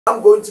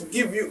I'm going to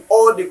give you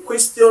all the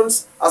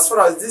questions as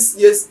far as this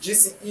year's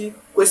GCE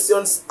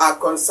questions are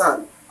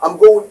concerned. I'm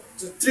going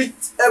to treat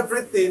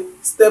everything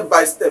step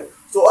by step.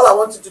 So all I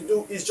want you to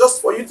do is just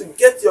for you to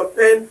get your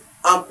pen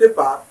and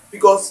paper,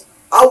 because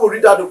I will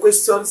read out the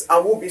questions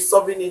and we'll be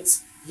solving it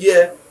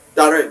here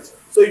direct.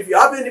 So if you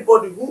have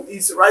anybody who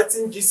is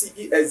writing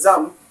GCE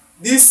exam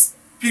this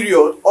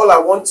period, all I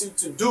want you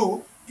to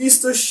do is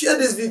to share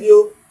this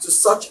video to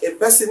such a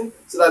person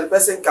so that the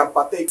person can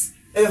partake.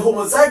 A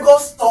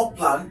homozygous tall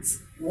plant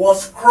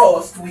was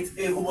crossed with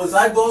a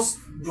homozygous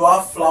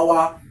dwarf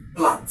flower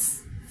plant.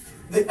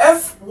 The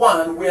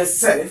F1 were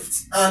saved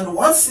and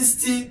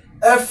 160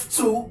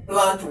 F2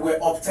 plant were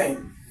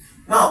obtained.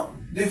 Now,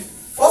 the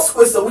first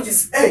question, which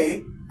is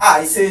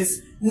I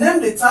says, name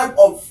the type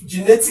of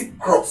genetic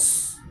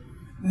cross.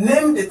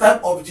 Name the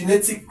type of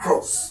genetic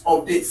cross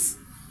of this.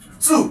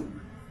 2,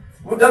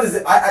 well, that is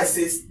the I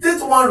says,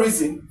 state one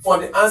reason for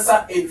the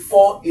answer in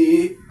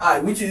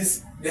 4AI, which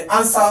is the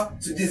answer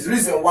to this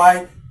reason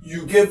why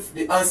you gave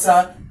the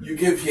answer you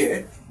gave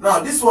here. Now,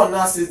 this one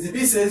now says, the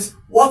B says,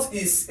 what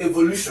is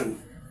evolution?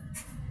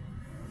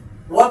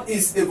 What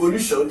is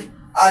evolution?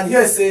 And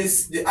here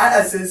says, the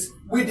I says,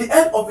 with the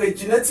end of a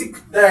genetic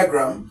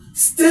diagram,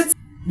 state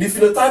the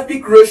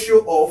phenotypic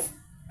ratio of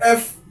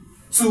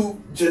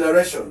F2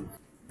 generation.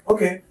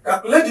 Okay,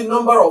 calculate the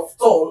number of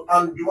tall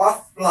and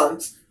dwarf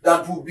plants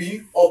that will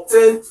be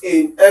obtained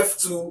in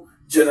F2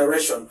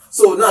 generation.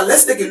 So now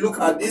let's take a look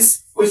at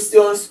these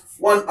questions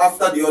one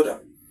after the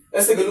other.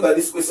 Let's take a look at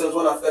these questions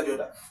one after the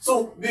other.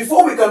 So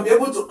before we can be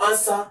able to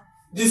answer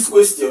these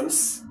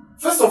questions,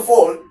 first of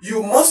all,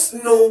 you must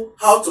know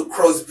how to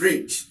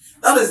crossbreed.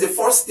 That is the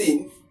first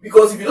thing,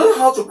 because if you don't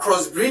know how to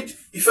crossbreed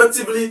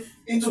effectively,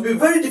 it will be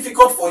very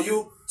difficult for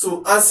you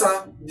to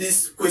answer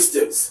these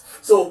questions.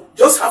 So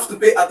just have to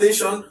pay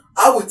attention.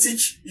 I will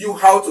teach you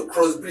how to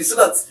crossbreed so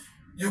that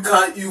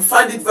you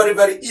find it very,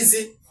 very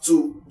easy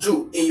to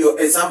do in your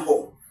exam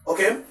hall.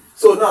 Okay?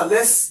 So now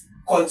let's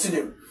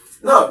continue.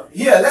 Now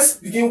here, let's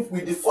begin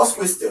with the first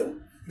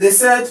question. They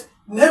said,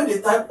 name the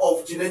type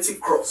of genetic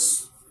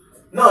cross.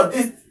 Now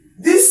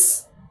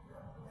this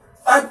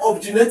type of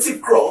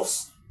genetic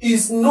cross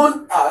is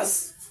known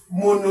as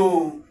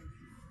monohybrid.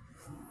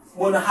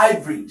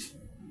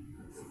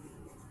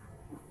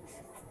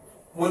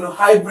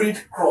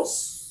 Monohybrid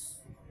cross.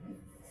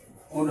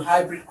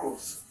 Monohybrid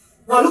cross.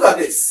 Now look at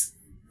this.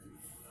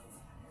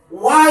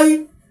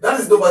 Why? That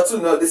is number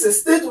 2 now. They say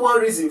state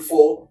one reason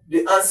for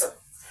the answer.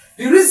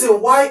 The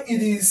reason why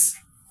it is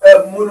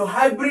a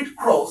monohybrid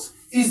cross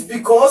is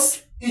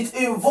because it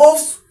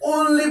involves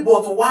only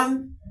but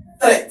one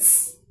trait.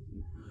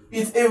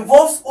 It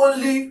involves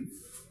only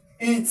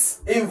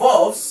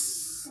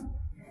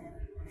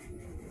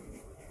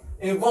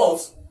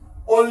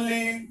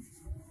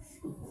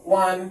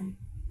one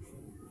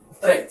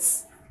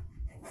trait.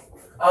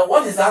 And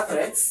what is that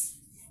trait?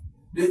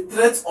 The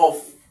trait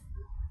of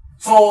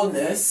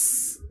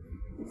tallness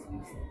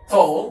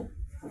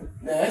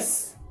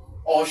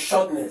or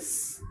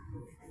shortness.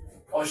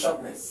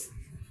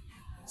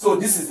 So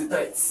this is the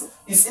trait.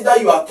 It's either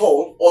you are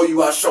tall or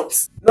you are short.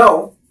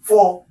 Now,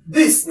 for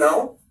this,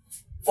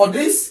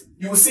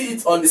 you will see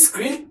it on the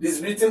screen. It's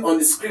written on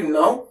the screen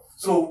now.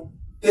 So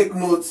take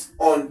note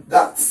on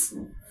that.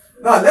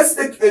 Now let's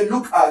take a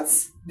look at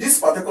this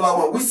particular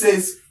one, which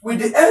says, with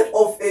the end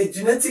of a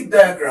genetic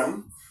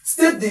diagram,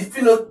 state the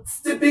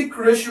phenotypic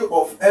ratio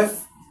of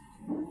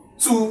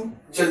F2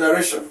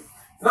 generation.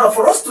 Now,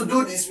 for us to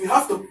do this, we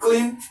have to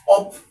clean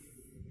up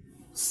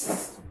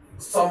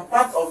some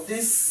part of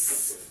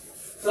this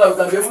so that we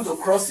can be able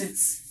to cross it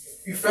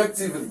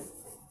effectively.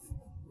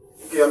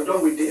 Okay, I'm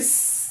done with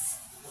this.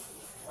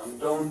 I'm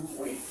done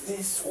with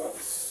this one.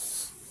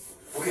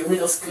 Okay, let me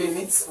just clean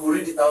it. We'll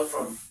read it out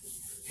from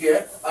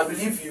here. I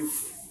believe you've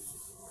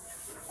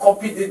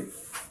copied it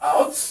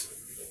out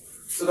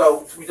so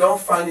that we don't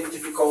find it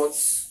difficult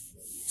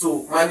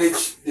to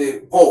manage the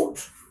board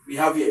we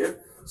have here.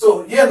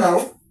 So here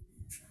now,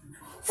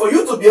 for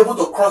you to be able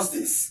to cross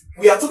this,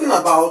 we are talking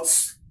about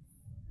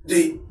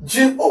the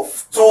gene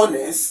of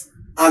tallness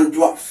and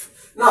dwarf.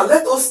 Now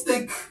let us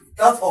take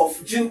that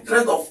of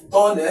trait of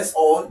tallness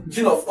or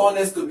gene of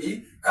tallness to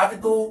be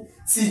capital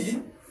T.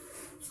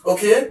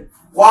 Okay,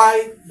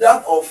 why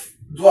that of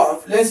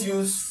dwarf, let's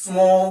use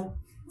small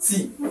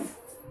t.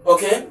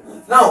 Okay,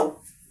 now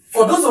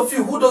for those of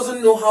you who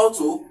doesn't know how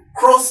to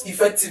cross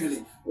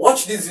effectively,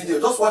 watch this video.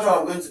 Just watch what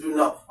I'm going to do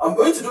now. I'm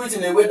going to do it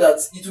in a way that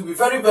it will be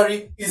very,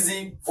 very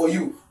easy for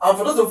you. And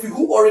for those of you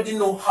who already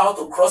know how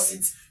to cross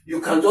it,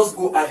 you can just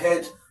go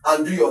ahead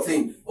and do your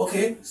thing.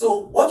 Okay,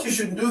 so what you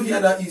should do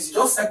here now is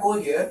just circle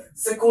here,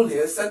 circle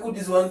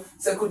this one,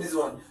 circle this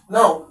one.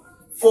 Now,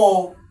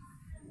 for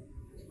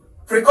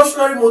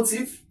precautionary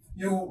motive,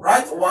 you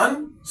write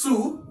 1,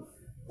 2,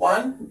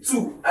 1,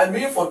 2. I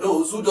mean for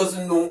those who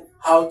doesn't know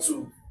how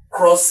to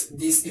cross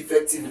this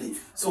effectively.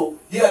 So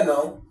here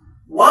now,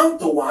 1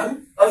 to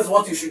 1, that is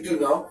what you should do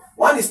now.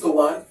 1 is to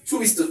 1,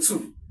 2 is to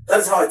 2. That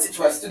is how I teach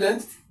my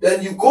students.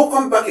 Then you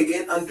come back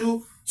again and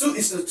do 2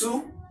 is to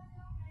 2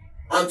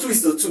 and 2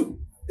 is to 2.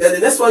 Then the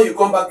next one you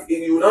come back,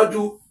 you now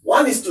do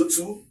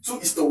 1:2,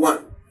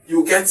 2:1.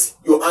 You get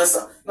your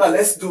answer. Now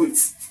let's do it.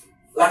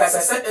 Like as I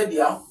said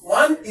earlier,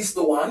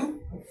 1:1.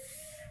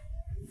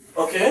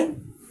 Okay,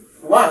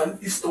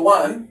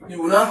 1:1.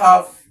 You will now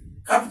have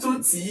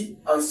capital T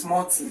and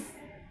small t.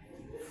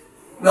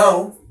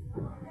 Now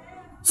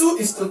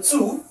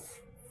 2:2.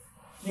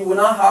 You will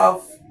now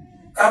have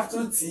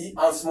capital T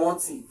and small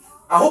t.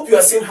 I hope you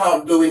are seeing how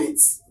I'm doing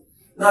it.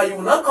 Now you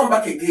will now come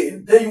back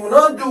again. Then you will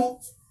now do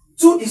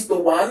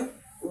 2:1,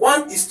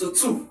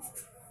 1:2.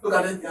 Look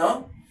at it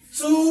now.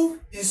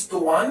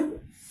 2:1,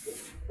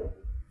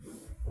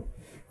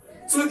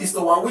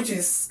 2:1, which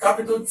is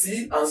capital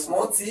T and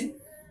small t.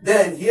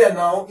 Then here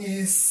now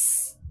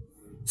is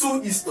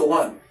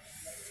 2:1.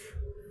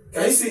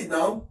 Can you see it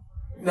now?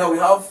 Now we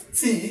have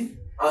T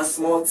and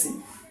small t.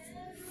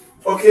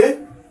 Okay?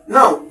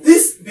 Now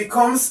this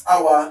becomes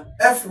our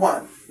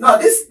F1. Now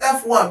this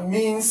F1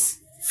 means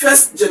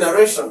first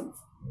generation.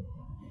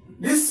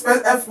 This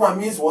F1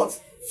 means what?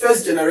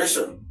 First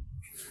generation.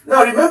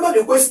 Now remember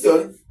the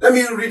question. Let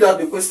me read out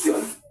the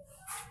question.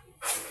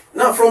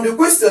 Now from the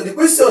question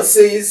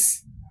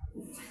says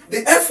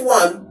the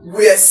F1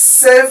 were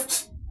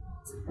saved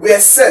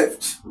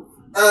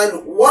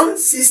and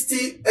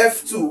 160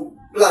 F2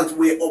 plant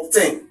were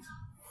obtained.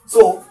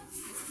 So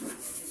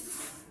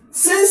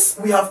since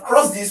we have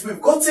crossed this,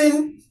 we've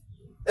gotten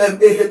a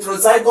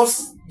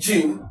heterozygous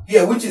gene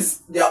here, which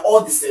is they are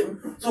all the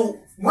same. So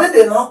when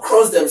they now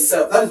cross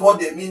themselves, that is what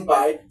they mean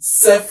by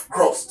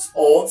self-crossed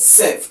or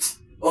saved.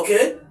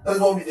 Okay, that's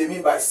what they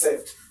mean by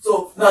saved.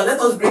 So now let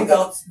us bring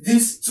out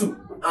these two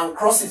and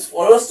cross it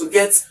for us to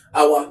get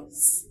our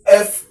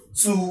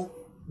F2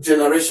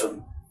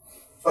 generation.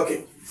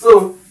 Okay,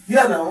 so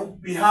here now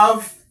we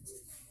have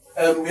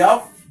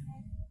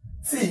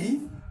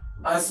T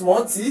and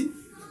small t.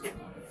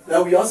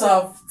 Then we also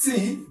have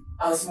T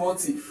and small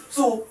t.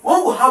 So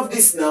when we have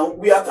this now,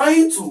 we are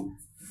trying to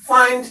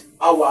find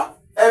our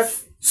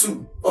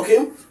F2.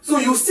 Okay, so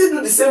you still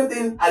do the same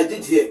thing I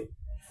did here.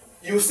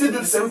 You still do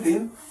the same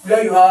thing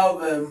where you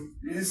have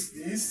this.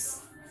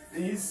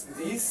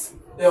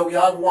 Then we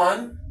have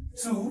 1,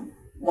 2,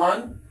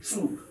 1,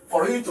 2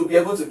 for you to be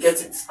able to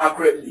get it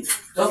accurately.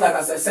 Just like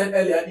as I said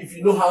earlier, if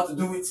you know how to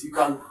do it, you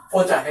can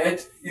forge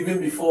ahead even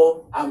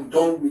before I'm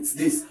done with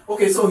this.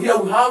 Okay, so here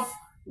we have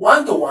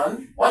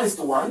 1:1,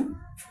 1:1,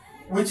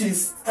 which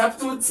is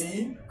capital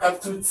T,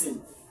 capital T.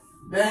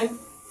 Then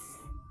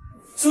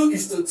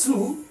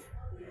 2:2,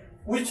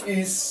 which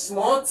is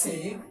small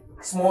t,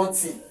 small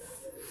t.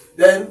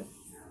 Then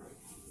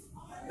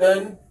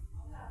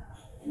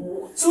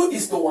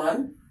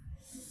 2:1.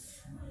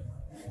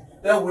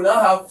 Then we now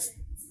have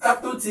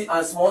capital T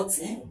and small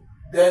t.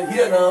 Then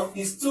here now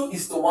is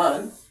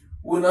 2:1.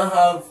 We now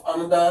have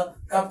another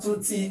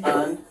capital T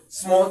and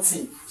small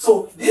t.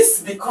 So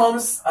this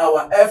becomes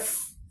our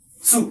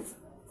F2.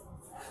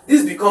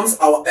 This becomes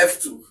our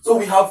F2. So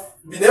we have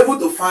been able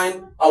to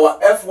find our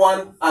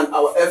F1 and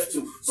our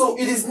F2. So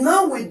it is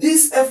now with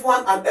this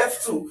F1 and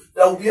F2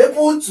 that we'll be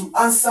able to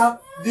answer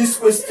these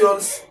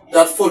questions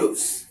that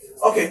follows.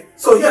 Okay,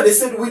 so here they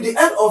said with the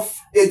help of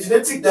a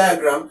genetic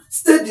diagram,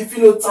 state the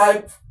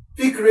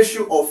phenotypic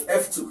ratio of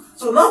F2.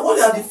 So now what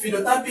are the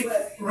phenotypic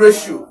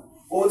ratio?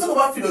 When we talk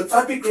about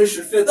phenotypic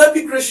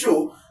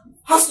ratio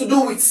has to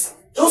do with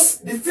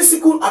just the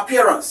physical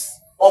appearance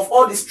of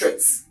all these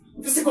traits.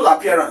 Physical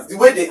appearance, the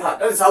way they are,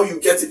 that is how you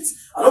get it.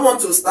 I don't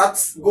want to start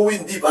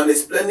going deep and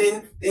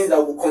explaining things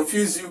that will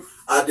confuse you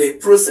at the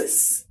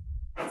process.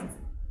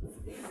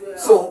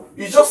 So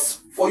it's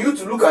just for you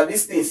to look at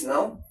these things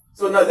now.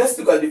 So now let's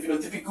look at the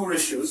phenotypical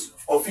ratios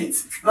of it.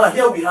 Now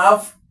here we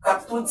have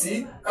capital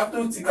T,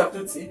 capital T,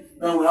 capital T.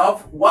 Now we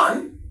have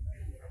 1.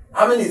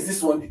 How many is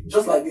this one?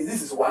 Just like this.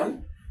 This is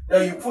 1.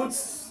 Then you put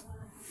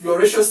your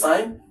ratio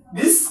sign.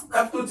 This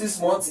capital T,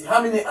 small t,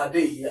 how many are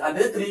they here? Are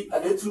they 3?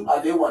 Are they 2?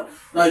 Are they 1?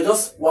 Now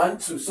just 1,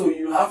 2. So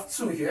you have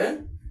 2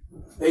 here.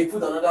 Then you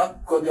put another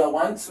because they are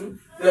 1, 2.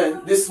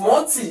 Then the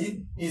small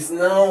t is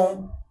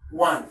now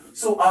 1.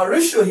 So our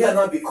ratio here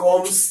now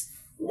becomes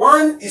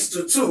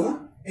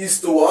 1:2 is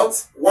to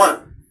what?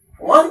 1.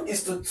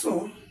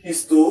 1:2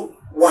 is to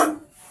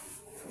 1.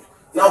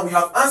 Now we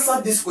have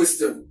answered this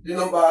question. The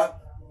number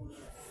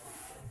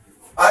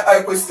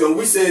I question,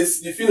 which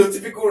says the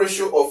phenotypical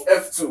ratio of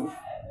F2.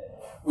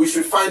 We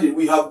should find it.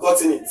 We have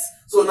gotten it.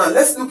 So now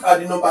let's look at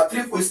the number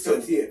 3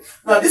 question here.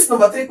 Now this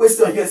number 3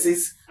 question here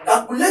says,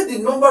 calculate the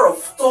number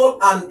of tall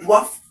and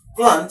dwarf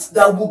plants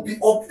that will be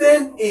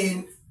obtained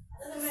in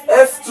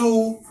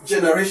F2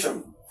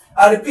 generation.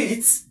 I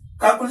repeat,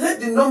 calculate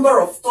the number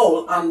of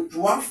tall and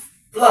dwarf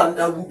plants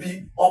that will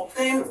be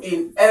obtained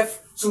in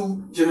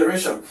F2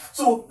 generation.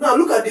 So now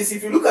look at this.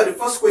 If you look at the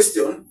first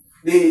question,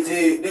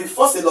 the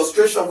first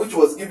illustration which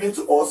was given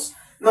to us.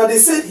 Now they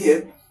said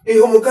here, a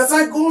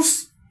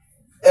homozygous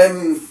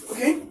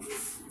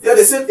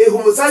they said a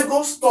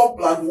homozygous tall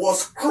plant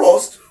was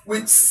crossed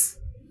with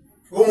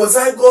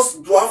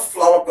homozygous dwarf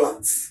flower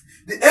plants.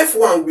 The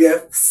F1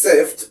 were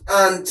saved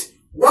and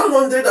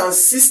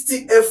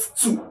 160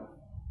 F2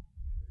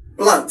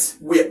 plant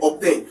were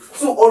obtained.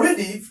 So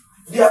already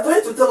they are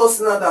trying to tell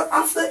us now that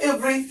after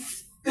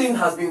everything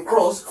has been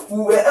crossed, we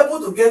were able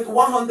to get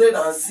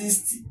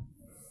 160.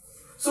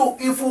 So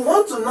if we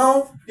want to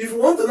now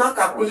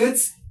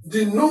calculate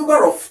the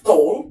number of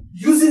tall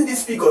using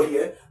this figure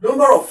here,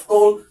 number of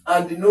tall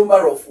and the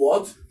number of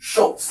what?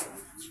 Short.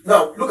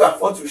 Now look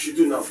at what we should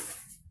do now.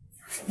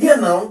 Here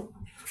now,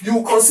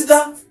 you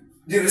consider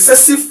the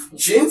recessive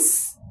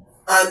genes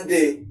and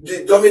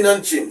the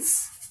dominant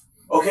genes.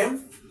 Okay?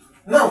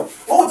 Now,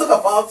 when we talk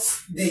about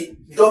the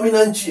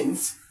dominant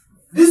genes,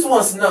 these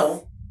ones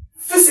now,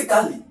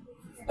 physically,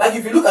 like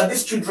if you look at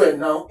these children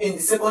now in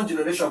the second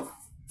generation,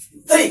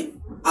 3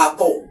 are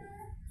tall.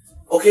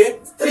 Okay?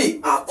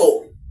 3 are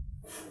tall.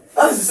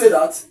 That is to say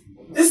that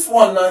this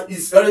one now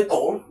is very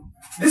tall,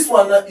 this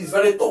one now is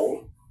very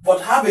tall,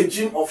 but have a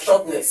gene of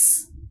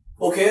shortness.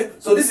 Okay?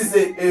 So this is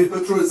a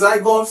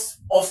heterozygous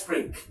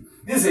offspring.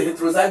 This is a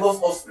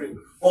heterozygous offspring.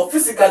 But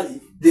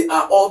physically, they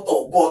are all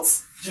tall, but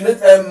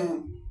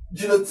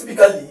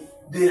genotypically,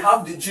 they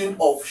have the gene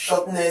of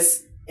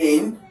shortness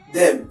in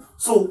them.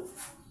 So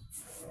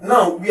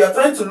now we are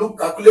trying to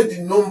calculate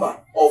the number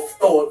of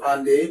tall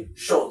and the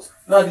short.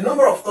 Now the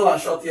number of tall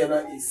and short here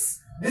now is,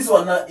 this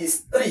one now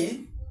is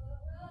 3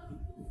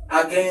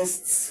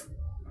 against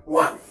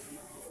 1.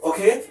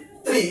 Okay?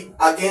 3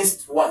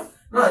 against 1.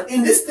 Now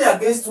in this 3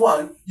 against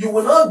 1, you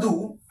will now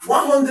do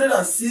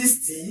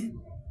 160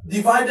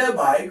 divided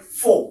by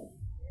 4.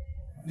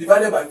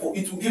 Divided by 4,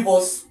 it will give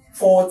us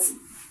 40.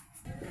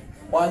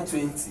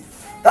 120.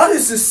 That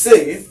is to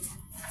say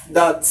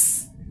that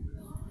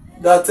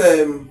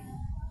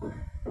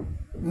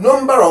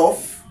number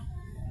of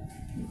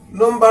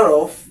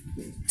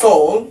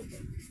tall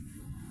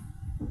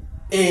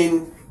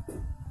in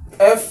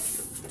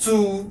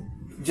F2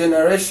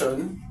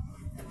 generation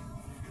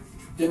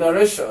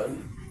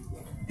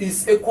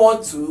is equal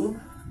to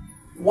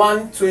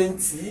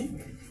 120,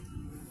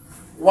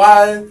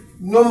 while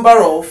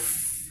number of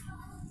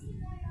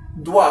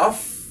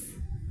dwarf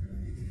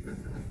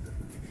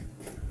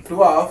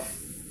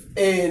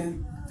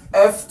in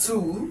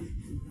F2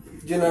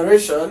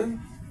 generation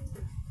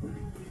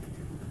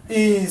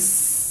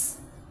is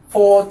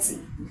 40.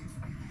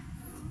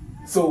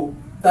 So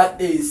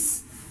that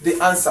is the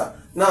answer.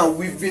 Now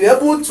we've been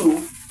able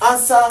to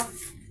answer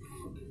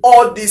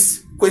all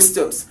these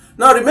questions.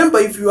 Now remember,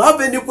 if you have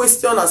any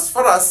question as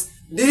far as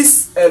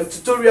this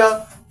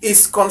tutorial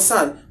is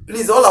concerned,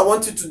 please, all I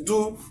want you to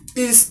do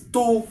is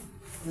to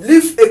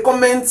leave a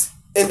comment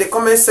in the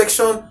comment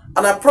section,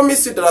 and I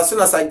promise you that as soon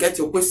as I get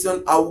your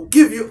question, I will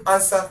give you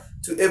answer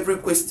to every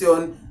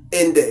question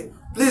in there.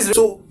 Please,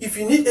 so if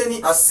you need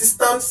any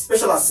assistance,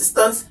 special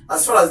assistance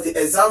as far as the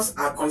exams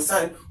are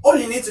concerned, all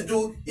you need to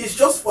do is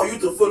just for you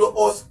to follow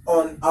us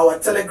on our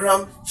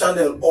Telegram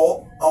channel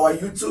or our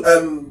YouTube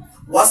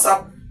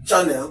WhatsApp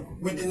channel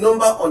with the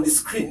number on the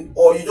screen,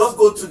 or you just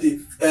go to the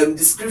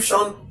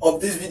description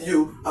of this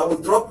video. I will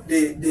drop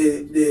the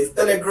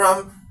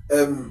Telegram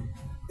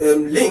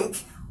link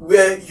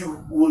where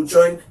you will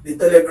join the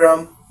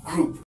Telegram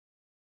group.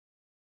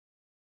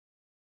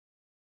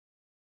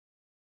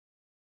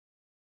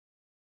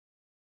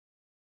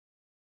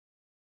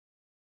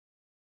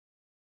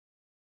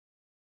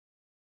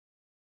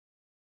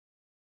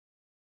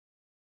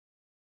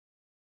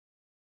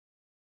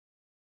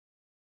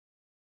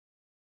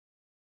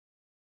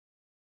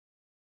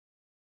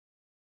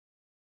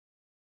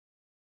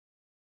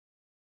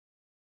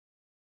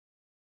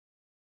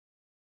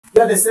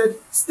 Here they said,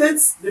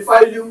 state the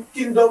phylum,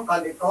 kingdom,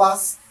 and the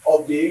class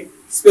of the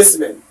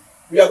specimen.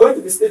 We are going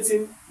to be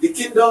stating the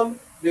kingdom,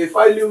 the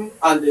phylum,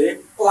 and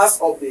the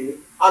class of the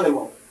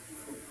animal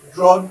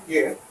drawn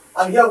here.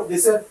 And here they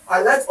said,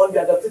 highlight on the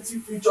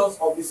adaptative features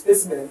of the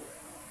specimen,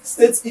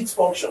 state its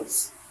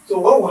functions. So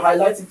when we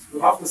highlight it, we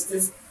have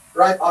to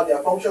write out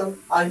their function.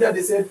 And here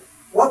they said,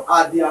 what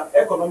are their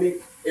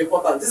economic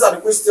importance? These are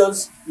the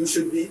questions you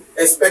should be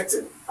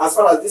expecting as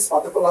far as this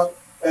particular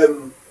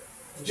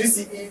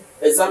GCE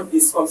exam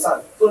is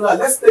concerned. So now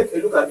let's take a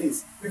look at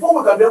this. Before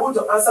we can be able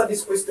to answer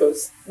these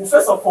questions, we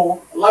first of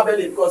all label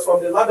it, because from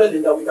the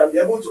labeling that we can be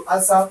able to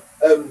answer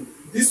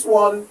this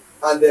one,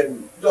 and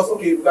then just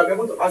okay, we can be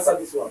able to answer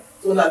this one.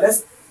 So now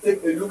let's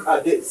take a look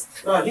at this.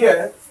 Now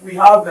here we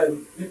have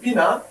the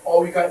pinna,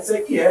 or we can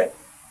say ear.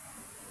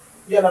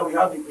 Here now we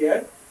have the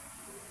ear.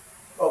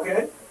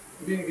 Okay.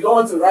 If you don't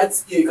want to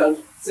write ear, you can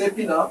say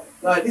pinna.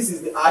 Now this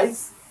is the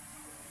eyes,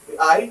 the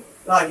eye.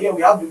 Now here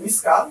we have the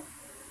whisker.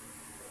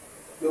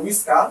 The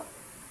whisker.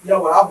 Here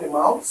we have the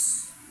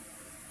mouth.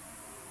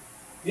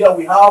 Here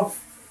we have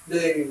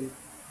the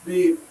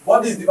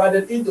body is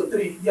divided into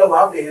 3. Here we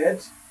have the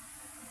head.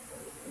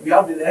 We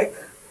have the neck.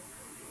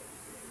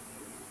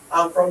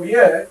 And from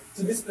here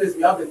to this place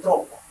we have the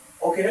trunk.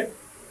 Okay?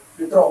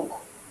 The trunk.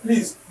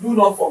 Please do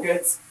not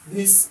forget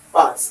this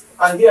part.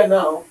 And here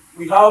now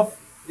we have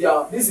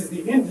this is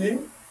the hind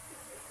limb.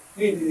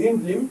 Here is the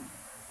hind limb.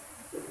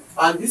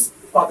 And this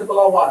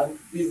particular one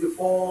is the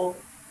fore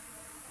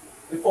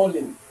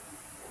limb.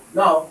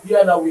 Now,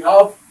 here now we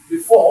have the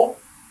fore.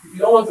 If you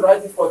don't want to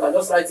write it for, you can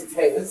just write it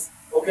hairs.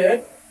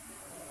 Okay?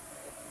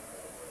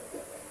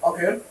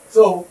 Okay,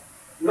 so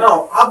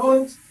now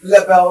haven't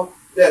labeled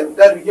them.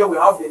 Then here we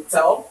have the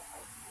tail.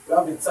 We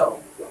have the tail.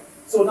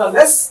 So now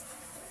let's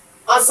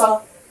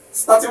answer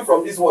starting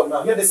from this one.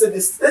 Now here they say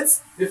the state,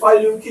 the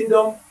phylum,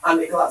 kingdom,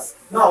 and the class.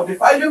 Now the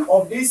phylum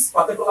of this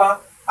particular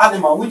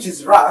animal, which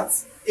is rat,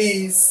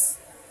 is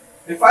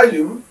the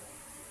phylum.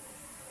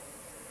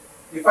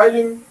 The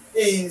phylum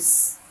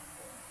is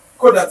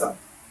Chordata.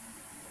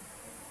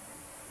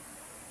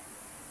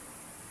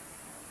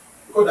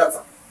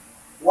 Chordata.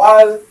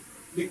 While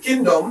the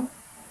kingdom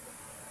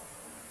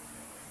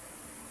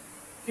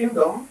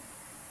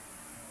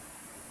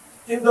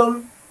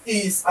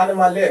is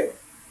Animalae.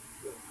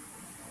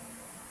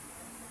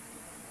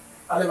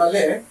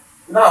 Animalae.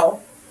 Now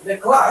the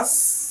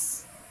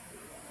class,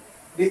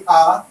 they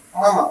are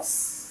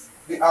mammals.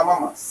 They are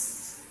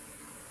mammals.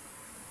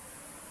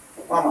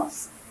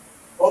 Mammals.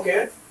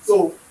 Okay,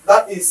 so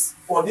that is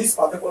for this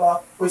particular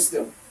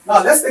question.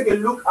 Now let's take a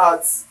look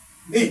at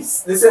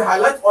this. They say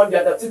highlight on the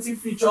adaptative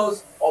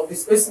features of the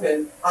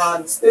specimen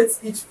and state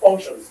its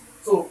functions.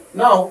 So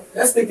now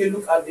let's take a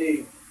look at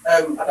the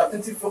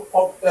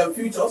adaptative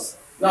features.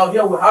 Now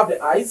here we have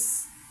the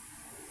eyes.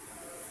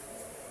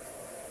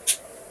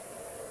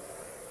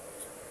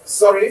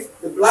 Sorry,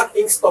 the black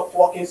ink stopped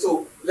working,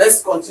 so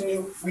let's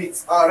continue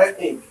with our red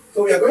ink.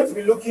 So we are going to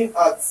be looking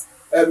at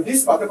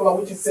this particular,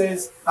 which it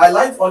says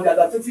highlight on the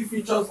adaptative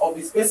features of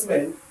the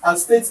specimen and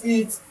state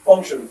its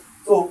functions.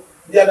 So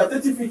the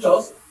adaptative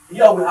features,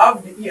 here we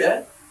have the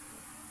ear.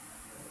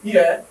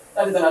 Here,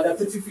 that is an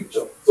adaptative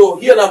feature. So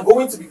here I'm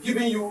going to be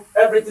giving you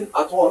everything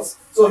at once.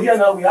 So here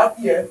now we have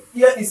ear.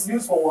 Ear is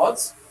used for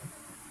what?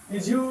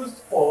 It's used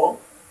for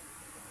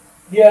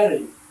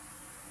hearing.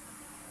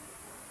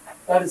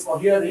 That is for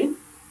hearing.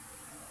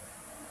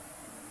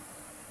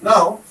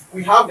 Now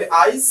we have the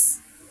eyes.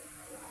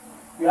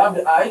 We have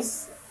the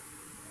eyes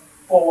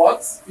for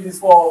what? It is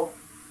for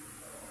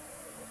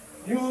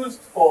used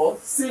for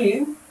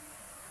seeing.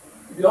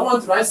 If you don't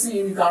want to write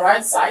seeing, you can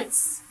write sight.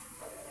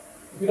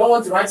 If you don't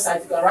want to write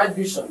sight, you can write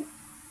vision.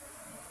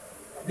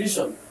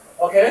 Vision.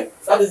 Okay?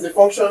 That is the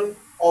function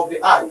of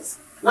the eyes.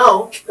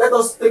 Now, let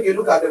us take a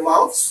look at the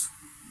mouth.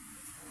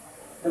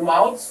 The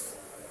mouth.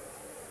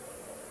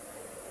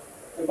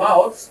 The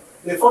mouth.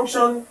 The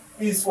function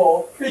is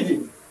for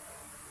feeding.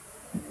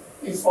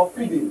 Is for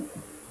feeding.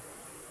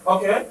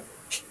 Okay?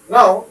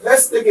 Now,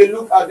 let's take a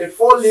look at the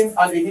forelimb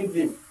and the hind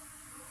limb.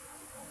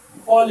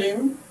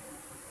 Forelimb,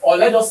 or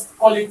let us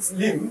call it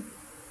limb.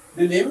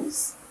 The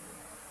limbs.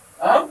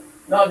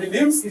 Now, the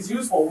limbs is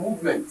used for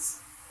movement.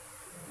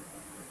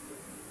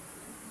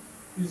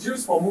 It's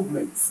used for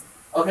movement.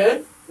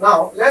 Okay?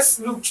 Now, let's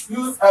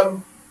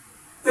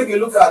take a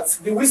look at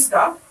the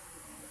whisker.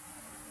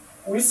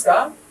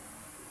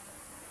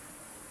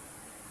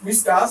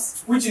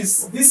 Whiskers, which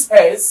is this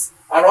hairs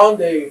around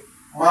the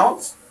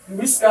mouth. The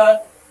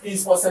whisker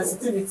is for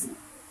sensitivity.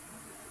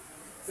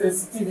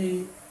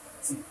 Sensitivity.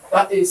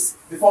 That is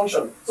the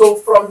function. So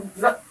from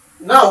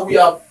now we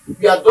are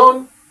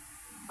done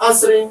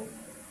answering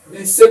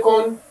the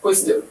second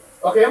question.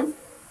 Okay.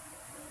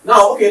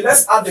 Now, okay,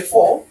 let's add the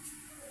 4.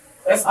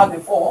 Let's add the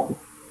 4.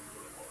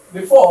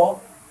 The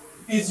 4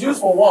 is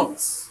used for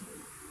warmth.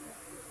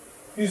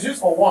 Is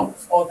used for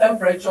warmth or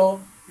temperature.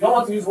 You don't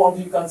want to use warmth,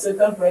 you can say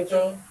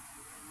temperature.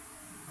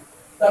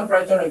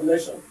 Temperature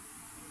regulation.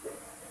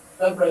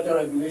 Temperature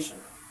regulation.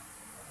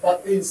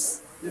 That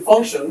is the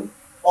function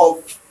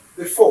of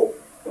the 4.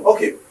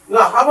 Okay, now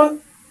I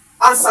haven't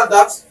answered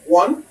that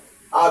one.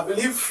 I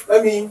believe,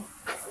 let me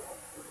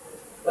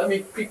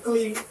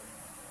quickly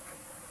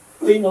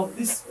clean up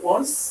this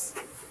once.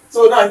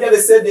 So now here they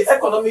say the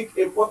economic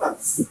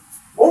importance.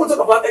 When we talk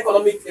about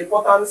economic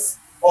importance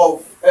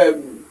of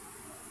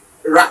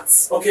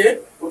rats, okay?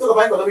 We talk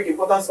about economic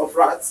importance of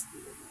rats.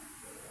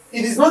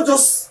 It is not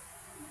just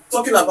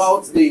talking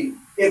about the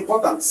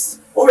importance.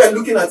 What we are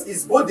looking at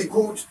is both the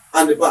good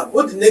and the bad,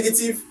 both the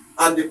negative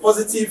and the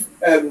positive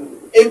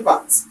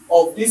impact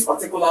of this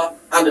particular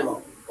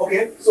animal.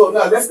 Okay, so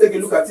now let's take a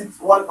look at it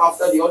one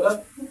after the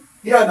other.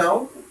 Here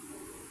now,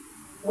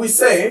 we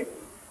say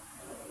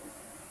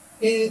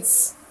it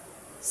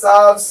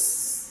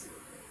serves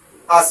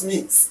as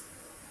meat.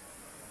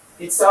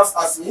 It serves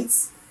as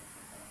meat.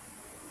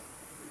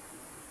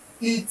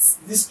 It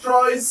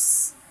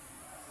destroys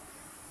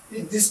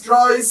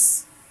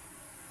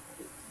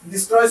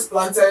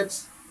planted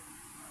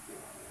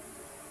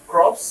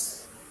crops.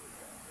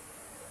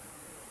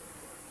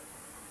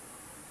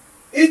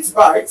 It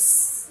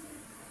bites,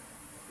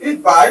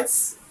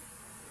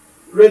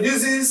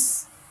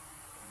 reduces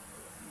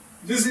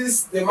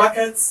the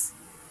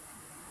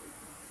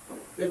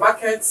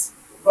market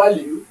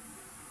value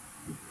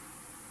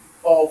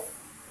of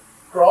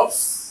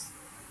crops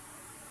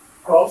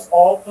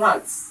or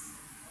plants.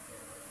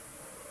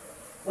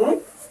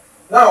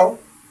 Now,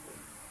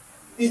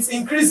 it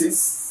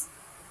increases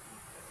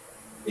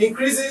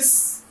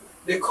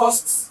the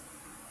cost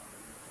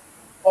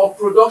of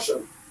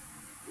production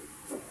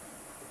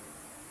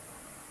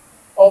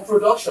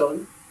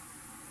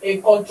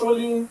in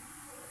controlling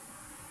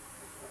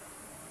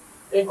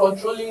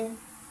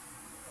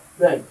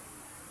then.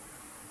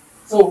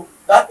 So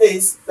that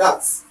is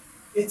that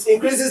it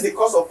increases the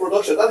cost of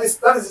production. That is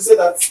to say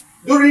that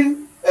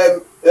during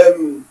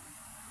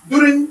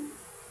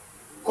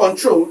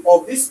control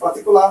of this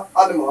particular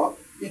animal,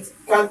 it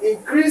can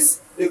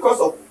increase the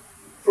cost of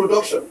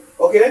production.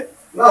 Okay.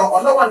 Now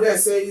another one there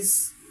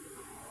says,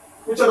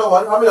 which other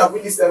one? How many have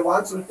we listed?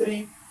 1, 2,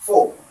 3,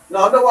 4.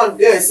 Now another one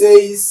there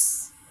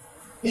says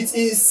it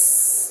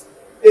is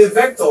a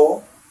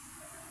vector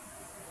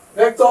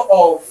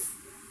of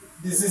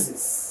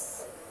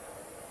diseases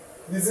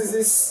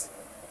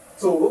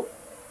to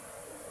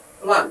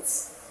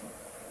plants.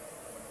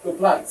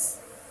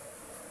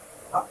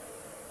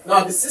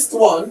 Now the sixth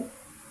one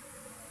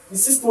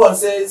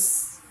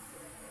says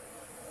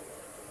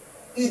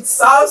it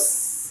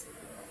serves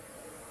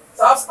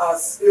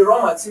as a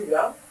raw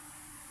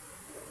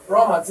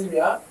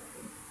material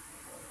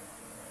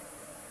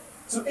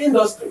to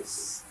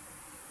industries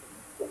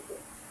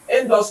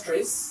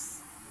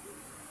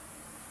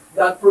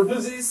that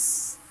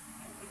produces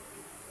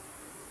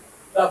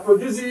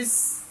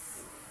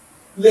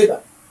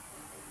leather.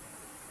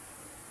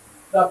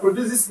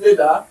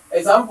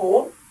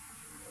 Example,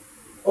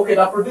 okay,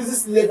 that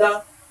produces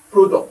leather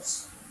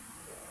products.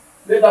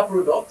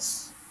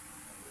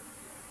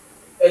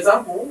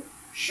 Example,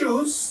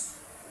 shoes,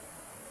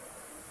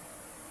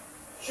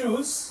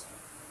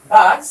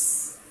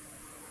 bags,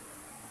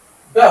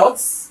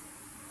 belts,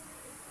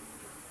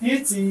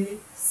 etc.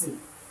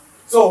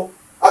 So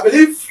I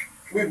believe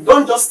we've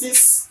done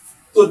justice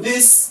to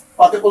this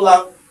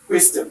particular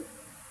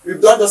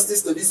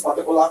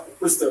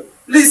question.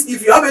 Please,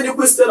 if you have any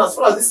question as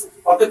far as this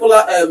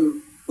particular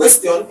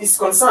question is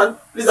concerned,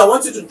 please, I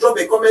want you to drop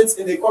a comment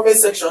in the comment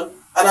section,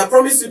 and I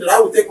promise you that I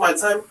will take my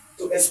time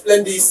to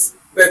explain this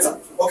better.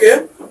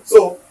 Okay?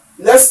 So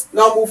let's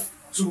now move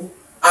to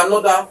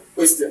another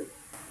question.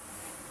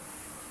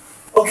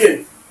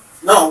 Okay,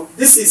 now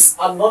this is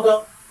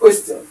another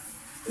question.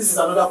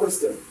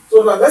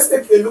 So now let's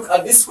take a look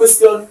at this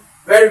question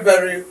very,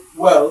 very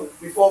well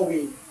before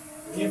we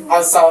give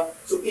answer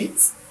to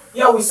it.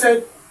 Here we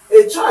said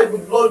a child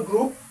with blood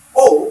group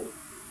O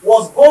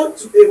was born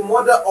to a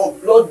mother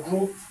of blood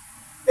group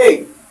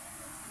A.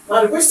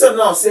 Now the question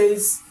now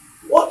says,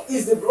 what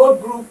is the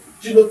blood group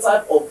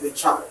genotype of the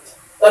child?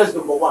 That is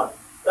number one.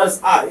 That is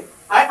I.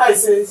 I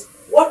says,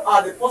 what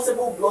are the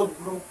possible blood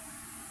group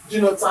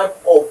genotype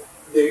of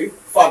the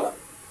father?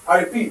 I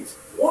repeat,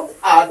 what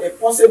are the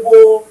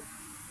possible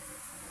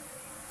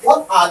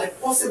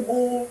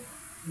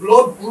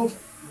blood group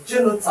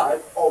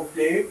genotype of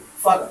the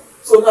father?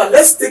 So now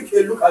let's take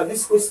a look at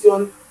this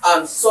question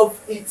and solve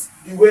it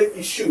the way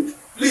it should.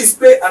 Please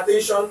pay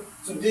attention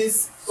to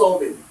this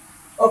solving.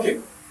 Okay,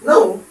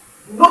 now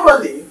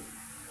normally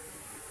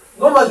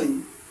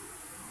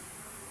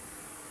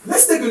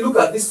let's take a look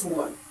at this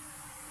woman.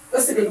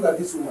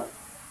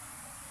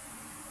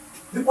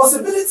 The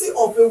possibility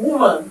of a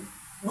woman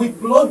with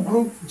blood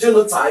group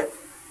genotype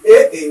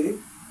AA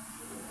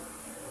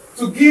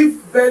to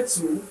give birth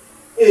to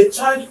a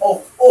child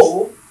of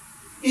O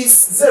is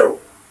 0.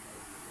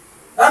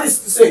 That is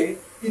to say,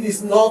 it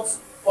is not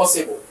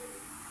possible.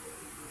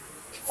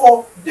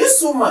 For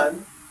this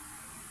woman,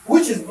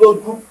 which is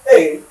blood group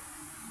A,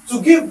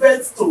 to give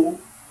birth to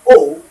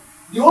O,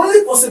 the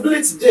only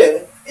possibility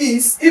there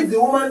is if the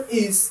woman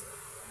is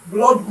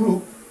blood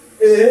group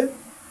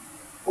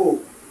AO.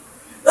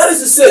 That is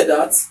to say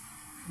that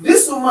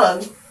this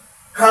woman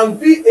can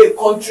be a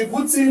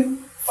contributing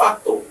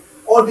factor,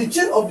 or the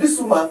gene of this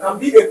woman can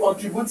be a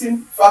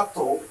contributing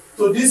factor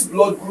to this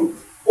blood group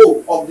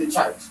O of the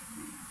child.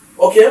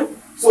 Okay,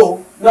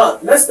 so now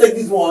let's take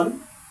this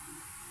one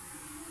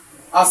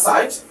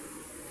aside.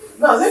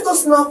 Now let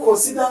us now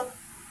consider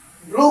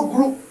blood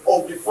group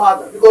of the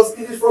father, because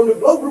it is from the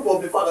blood group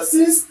of the father.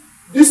 Since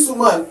this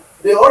woman,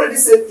 they already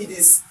said it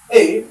is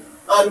A,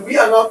 and we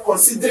are now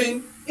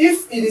considering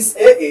if it is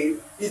AA,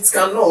 it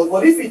cannot,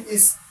 but if it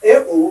is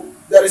AO,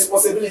 there is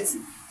possibility.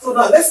 So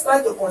now let's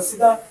try to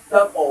consider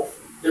that of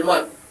the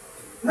man.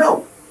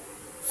 Now,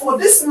 for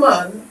this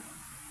man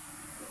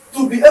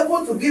to be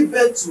able to give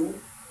birth to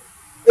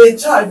a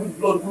child with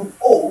blood group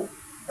O,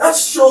 that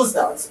shows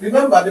that,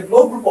 remember, the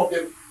blood group of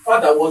the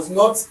father was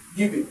not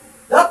given.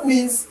 That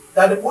means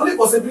that the only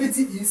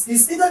possibility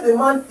is either the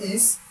man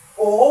is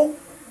O,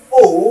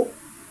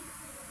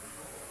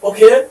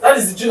 okay, that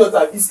is the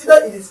genotype. It's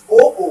either it is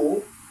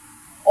OO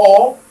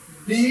or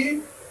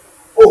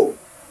BO.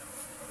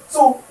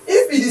 So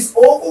if it is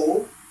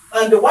OO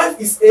and the wife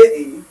is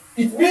AA,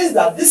 it means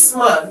that this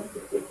man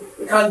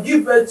can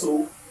give birth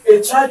to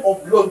a child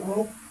of blood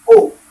group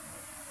O.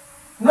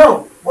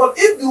 Now, but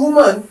if the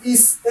woman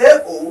is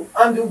AO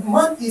and the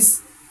man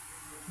is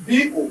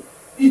BO,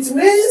 it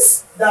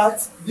means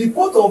that the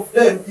both of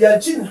them, their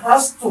gene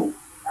has to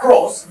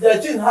cross, their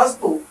gene has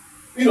to,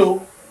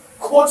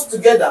 coat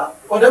together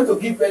for them to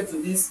give birth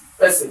to this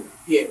person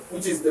here,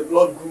 which is the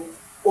blood group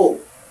O,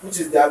 which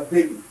is their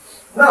baby.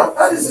 Now,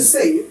 that is to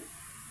say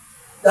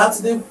that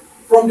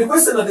from the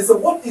question that they said,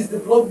 what is the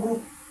blood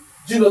group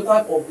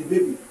genotype of the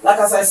baby? Like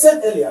as I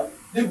said earlier,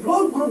 the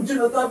blood group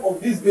genotype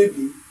of this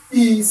baby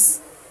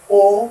is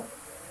O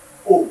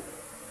O.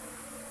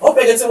 Hope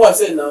you're getting what I'm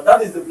saying now.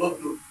 That is the blood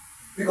group.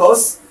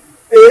 Because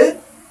A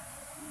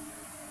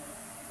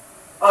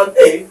and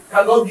A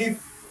cannot give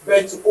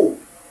birth to O.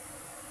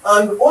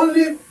 And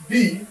only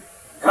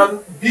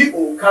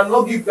BO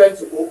cannot give birth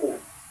to OO.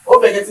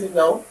 Hope you're getting it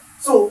now.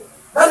 So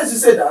that is to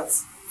say that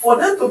for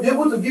them to be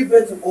able to give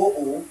birth to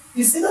OO,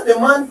 it's either the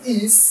man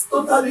is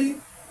totally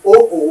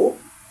OO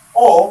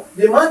or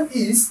the man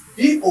is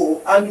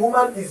BO and the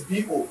woman is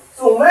BO.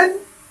 So when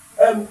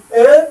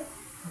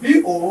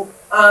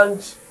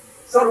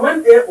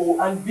when AO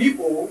and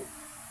BO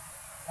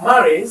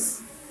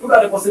marries, look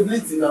at the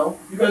possibility now.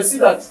 You can see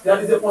that there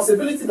is a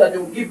possibility that they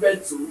will give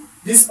birth to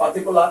this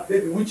particular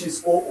baby, which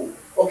is OO.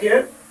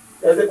 Okay?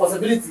 There's a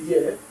possibility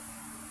here.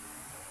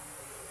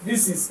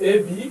 This is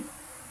AB.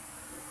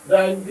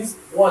 Then this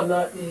one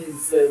now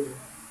is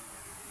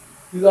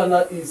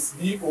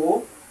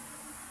BO,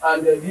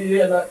 and then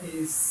the other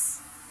is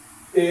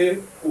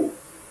AO.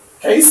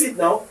 Can you see it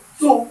now?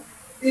 So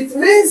it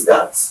means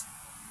that,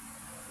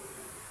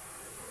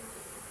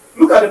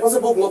 look at the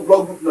possible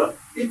blood group now.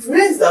 It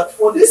means that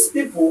for these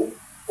people,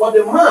 for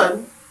the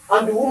man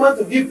and the woman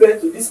to give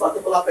birth to this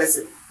particular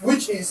person,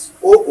 which is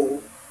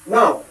OO,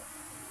 now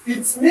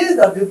it means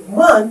that the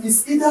man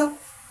is either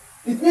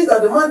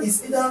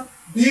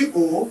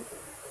BO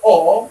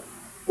or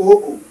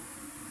OO.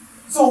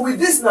 So with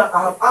this now,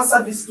 I have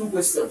answered these two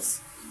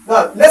questions.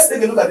 Now let's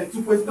take a look at the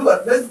two questions.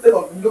 Let's take a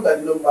look at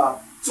the number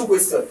 2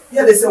 question.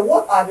 Here they say,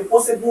 what are the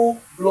possible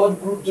blood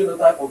group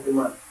genotype of the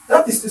man?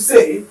 That is to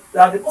say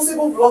that the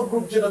possible blood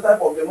group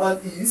genotype of the man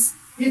is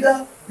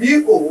either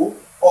BO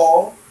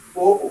or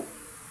OO.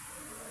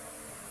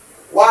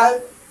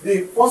 While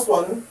the first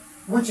one,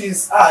 which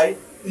is I,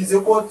 is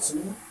equal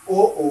to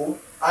OO,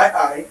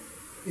 II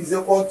is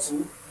equal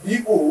to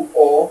BO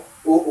or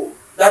OO.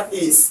 That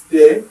is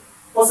the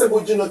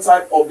possible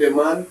genotype of the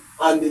man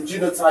and the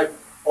genotype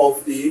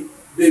of the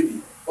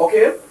baby.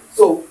 Okay?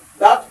 So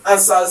that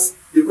answers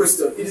the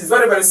question. It is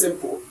very, very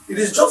simple. It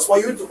is just for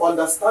you to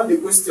understand the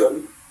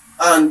question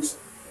and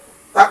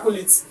tackle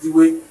it the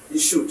way it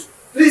should.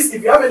 Please,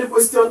 if you have any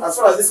question as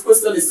far as this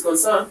question is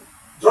concerned,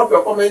 drop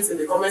your comments in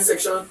the comment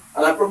section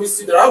and I promise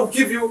you that I will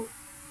give you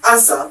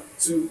answer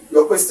to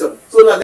your question. So now